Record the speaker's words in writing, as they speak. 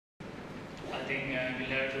think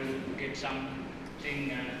we'll have to get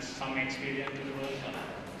something, some experience to the World Cup.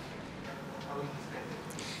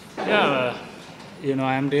 Yeah,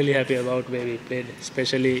 I am really happy about where we played.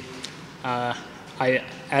 Especially,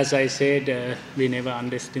 as I said, we never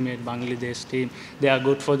underestimate Bangladesh team. They are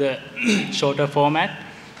good for the shorter format.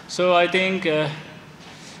 So I think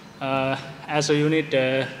as a unit,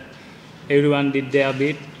 everyone did their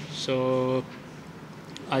bit. So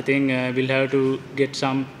I think we'll have to get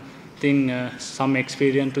something, some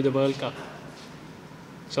experience to the World Cup.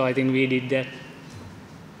 So I think we did that.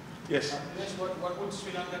 Yes. What would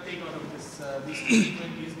Sri Lanka take out of these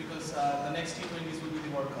T20s, because the next T20s will be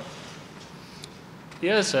the World Cup?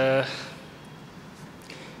 Yes,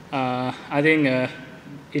 I think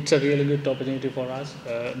it's a really good opportunity for us.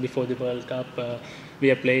 Before the World Cup, we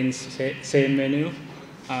are playing same venue,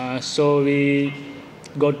 so we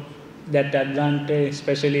got that advantage,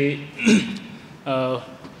 especially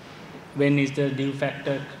when is the due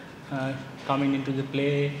factor coming into the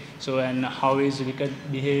play, so and how is wicket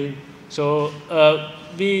behave. So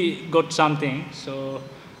we got something, so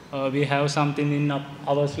we have something in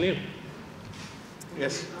our sleeve.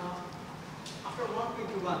 Yes. After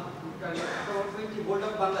 121, after 120, board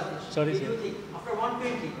of Bangladesh. Sorry, did sir. you think, after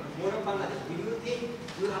 120, board of Bangladesh, did you think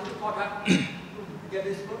you will have to fought hard to get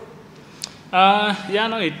this score? Yeah,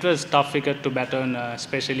 no, it was tough wicket to bat on,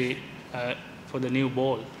 especially for the new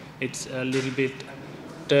ball. It's a little bit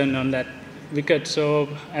turn on that wicket. So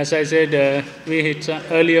as I said, we hit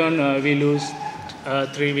early on. We lose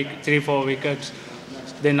 3-4 wickets.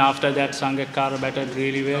 Then after that, Kulasekara batted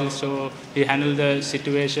really well. So he handled the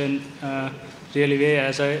situation really well.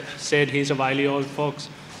 As I said, he's a wily old fox.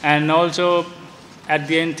 And also at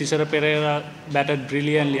the end, Pereira batted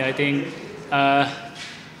brilliantly. I think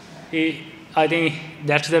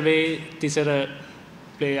that's the way Tisera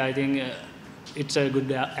play. I think it's a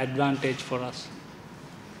good advantage for us.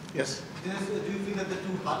 Yes. Do you feel that the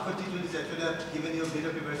two hard for T20s actually have given you a better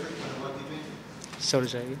preparation for the World T20? Sorry,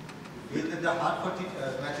 sorry. Feel that the hard for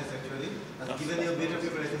matches actually has given you better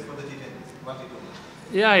preparations for the T20s? What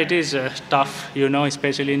T20s? Yeah, it is tough,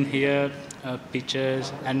 especially in here,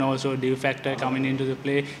 pitches and also due factor coming into the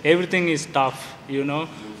play. Everything is tough,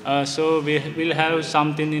 So we will have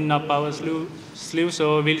something in up our sleeve,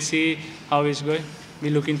 so we'll see how it's going.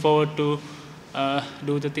 We're looking forward to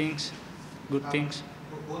do the things, good things.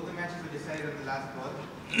 Both the matches were decided at the last ball.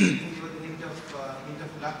 Do you think there was a hint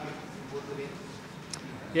of luck in both the wins?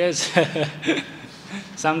 Yes,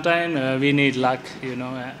 sometimes we need luck,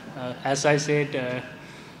 As I said,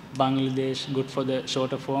 Bangladesh good for the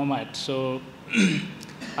shorter format, so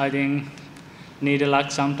I think need a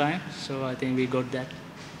luck sometime. So I think we got that.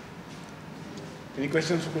 Any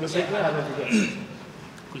questions for Kulasekara?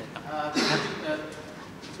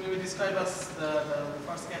 Will you describe us the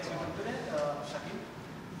first catch you took today, Shakib?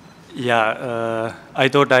 Yeah, I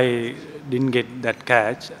thought I didn't get that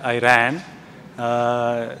catch. I ran.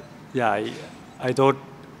 I thought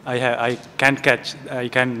I can catch. I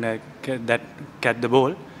can catch the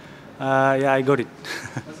ball. I got it.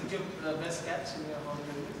 Was it your best catch in your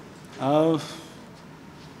whole career?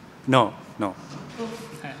 No.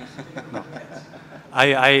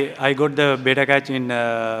 I got the better catch in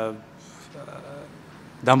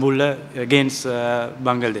Dambulla against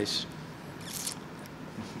Bangladesh.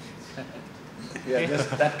 Yeah,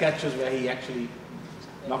 that catch was where he actually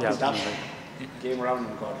knocked it up, came around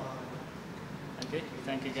and got it. Okay,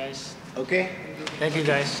 thank you guys. Okay. Thank you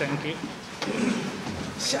guys, thank you.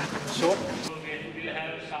 Short. We'll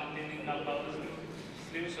have something in our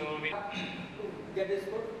sleeve, so Get this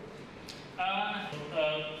score?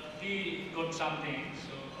 we got something,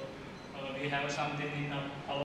 so we have something in our